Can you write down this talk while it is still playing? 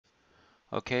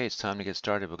Okay, it's time to get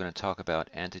started. We're going to talk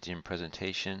about antigen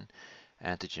presentation,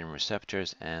 antigen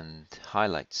receptors, and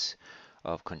highlights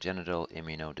of congenital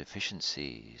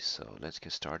immunodeficiencies. So let's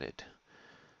get started.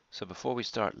 So before we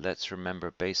start, let's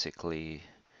remember basically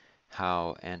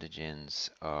how antigens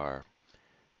are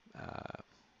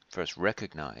first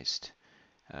recognized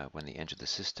when they enter the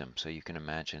system. So you can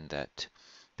imagine that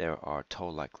there are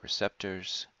toll-like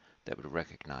receptors that would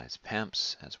recognize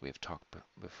PAMPs, as we have talked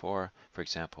before. For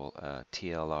example,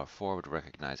 TLR4 would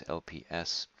recognize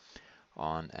LPS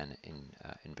on an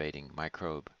invading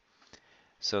microbe.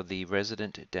 So the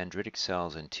resident dendritic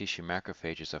cells and tissue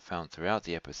macrophages are found throughout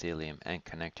the epithelium and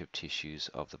connective tissues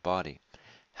of the body.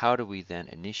 How do we then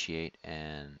initiate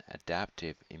an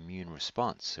adaptive immune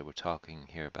response? So we're talking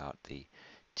here about the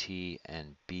T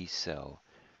and B cell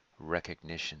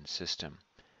recognition system.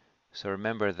 So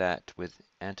remember that with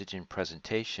antigen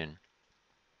presentation,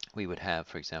 we would have,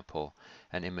 for example,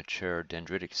 an immature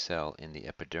dendritic cell in the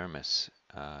epidermis,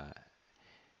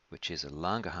 which is a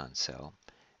Langerhans cell,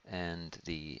 and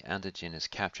the antigen is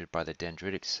captured by the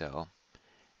dendritic cell,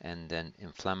 and then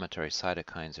inflammatory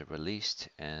cytokines are released,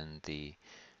 and the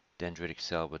dendritic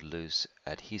cell would lose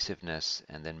adhesiveness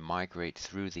and then migrate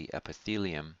through the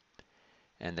epithelium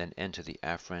and then enter the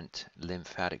afferent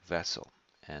lymphatic vessel.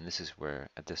 And this is where,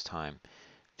 at this time,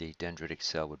 the dendritic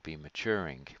cell would be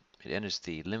maturing. It enters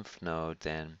the lymph node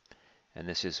then, and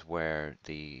this is where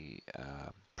the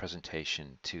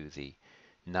presentation to the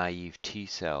naive T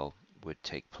cell would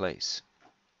take place.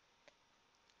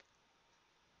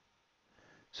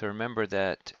 So remember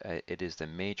that it is the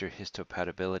major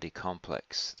histocompatibility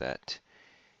complex that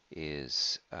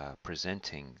is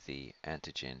presenting the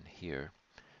antigen here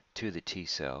to the T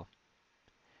cell.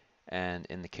 And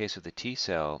in the case of the T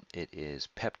cell, it is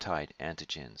peptide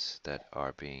antigens that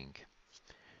are being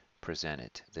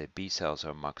presented. The B cells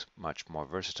are much more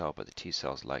versatile, but the T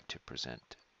cells like to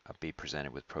be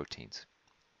presented with proteins,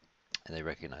 and they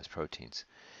recognize proteins.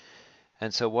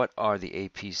 And so what are the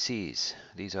APCs?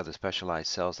 These are the specialized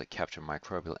cells that capture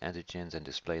microbial antigens and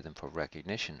display them for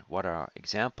recognition. What are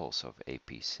examples of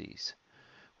APCs?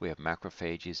 We have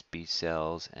macrophages, B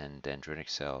cells, and dendritic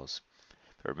cells.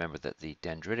 But remember that the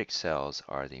dendritic cells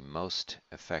are the most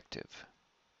effective.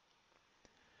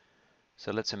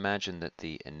 So let's imagine that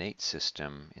the innate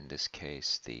system, in this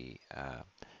case the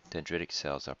dendritic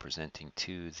cells, are presenting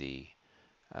to the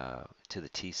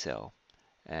T cell,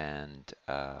 and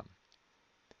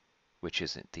which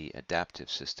is the adaptive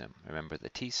system. Remember, the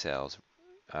T cells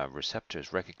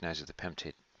receptors recognize the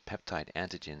peptide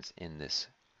antigens in this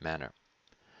manner.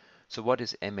 So what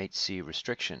is MHC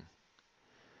restriction?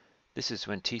 This is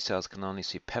when T cells can only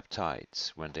see peptides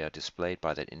when they are displayed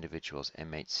by that individual's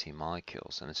MHC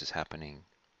molecules, and this is happening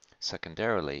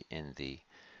secondarily in the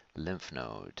lymph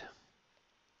node.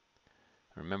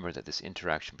 Remember that this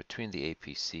interaction between the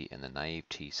APC and the naive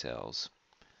T cells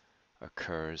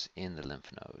occurs in the lymph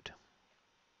node.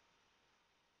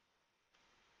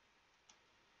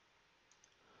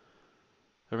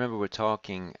 Remember, we're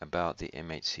talking about the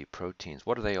MHC proteins.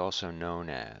 What are they also known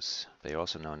as? They are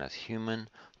also known as human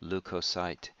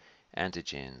leukocyte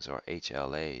antigens, or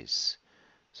HLAs.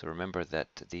 So remember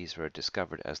that these were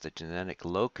discovered as the genetic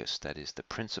locus, that is the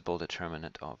principal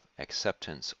determinant of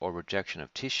acceptance or rejection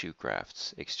of tissue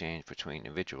grafts exchanged between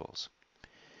individuals.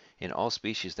 In all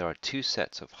species, there are two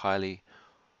sets of highly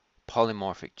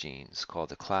polymorphic genes called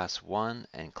the class 1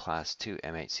 and class 2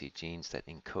 MHC genes that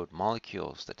encode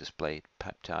molecules that display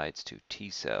peptides to T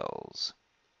cells.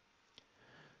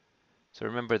 So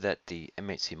remember that the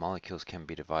MHC molecules can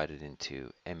be divided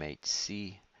into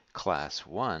MHC class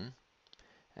 1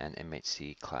 and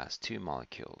MHC class 2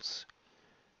 molecules.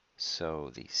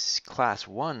 So the class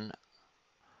 1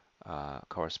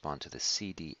 correspond to the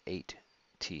CD8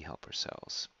 T helper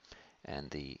cells,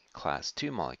 and the class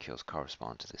 2 molecules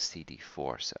correspond to the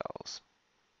CD4 cells.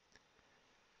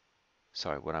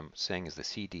 Sorry, what I'm saying is the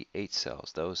CD8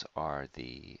 cells, those are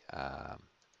the,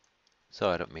 so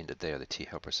I don't mean that they are the T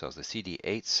helper cells. The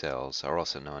CD8 cells are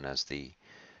also known as the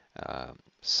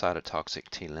cytotoxic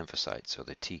T lymphocytes, or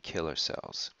the T killer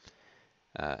cells.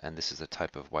 And this is the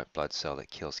type of white blood cell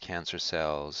that kills cancer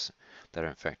cells that are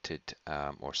infected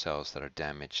or cells that are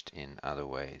damaged in other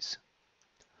ways.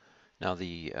 Now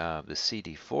the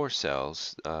CD4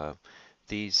 cells,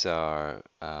 these are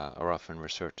often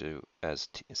referred to as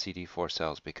CD4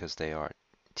 cells because they are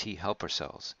T helper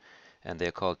cells, and they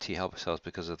are called T helper cells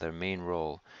because of their main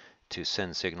role to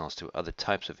send signals to other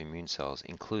types of immune cells,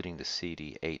 including the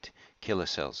CD8 killer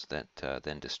cells that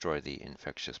then destroy the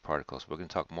infectious particles. We're going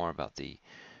to talk more about the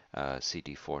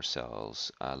CD4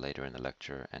 cells later in the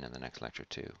lecture and in the next lecture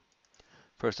too.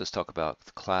 First, let's talk about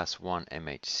the class 1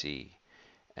 MHC.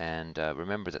 And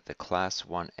remember that the class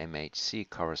 1 MHC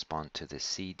correspond to the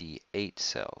CD8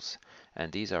 cells,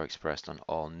 and these are expressed on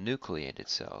all nucleated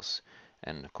cells.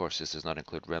 And of course, this does not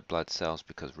include red blood cells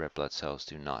because red blood cells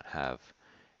do not have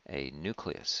a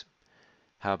nucleus.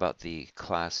 How about the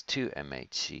class 2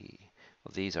 MHC?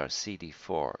 Well, these are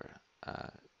CD4.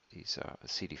 These are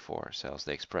CD4 cells.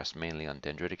 They express mainly on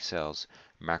dendritic cells,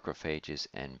 macrophages,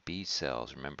 and B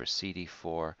cells. Remember,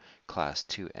 CD4, class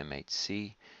 2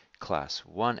 MHC, class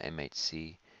 1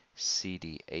 MHC,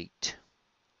 CD8.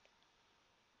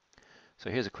 So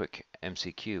here's a quick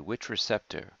MCQ. Which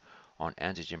receptor on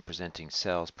antigen-presenting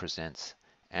cells presents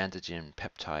antigen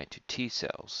peptide to T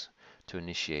cells to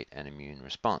initiate an immune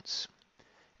response?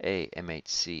 A.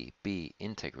 MHC, B.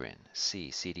 Integrin, C.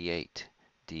 CD8,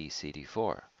 D.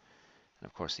 CD4. And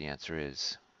of course the answer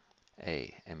is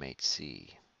A.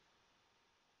 MHC.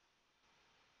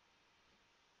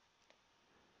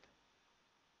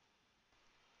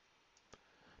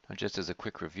 Now just as a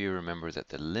quick review, remember that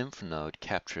the lymph node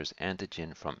captures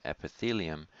antigen from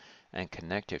epithelium and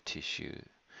connective tissue,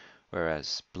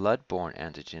 whereas blood-borne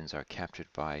antigens are captured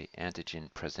by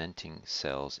antigen-presenting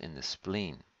cells in the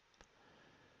spleen.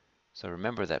 So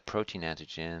remember that protein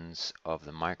antigens of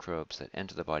the microbes that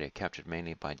enter the body are captured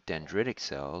mainly by dendritic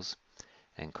cells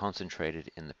and concentrated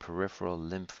in the peripheral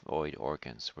lymphoid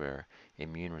organs where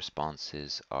immune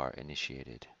responses are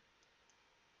initiated.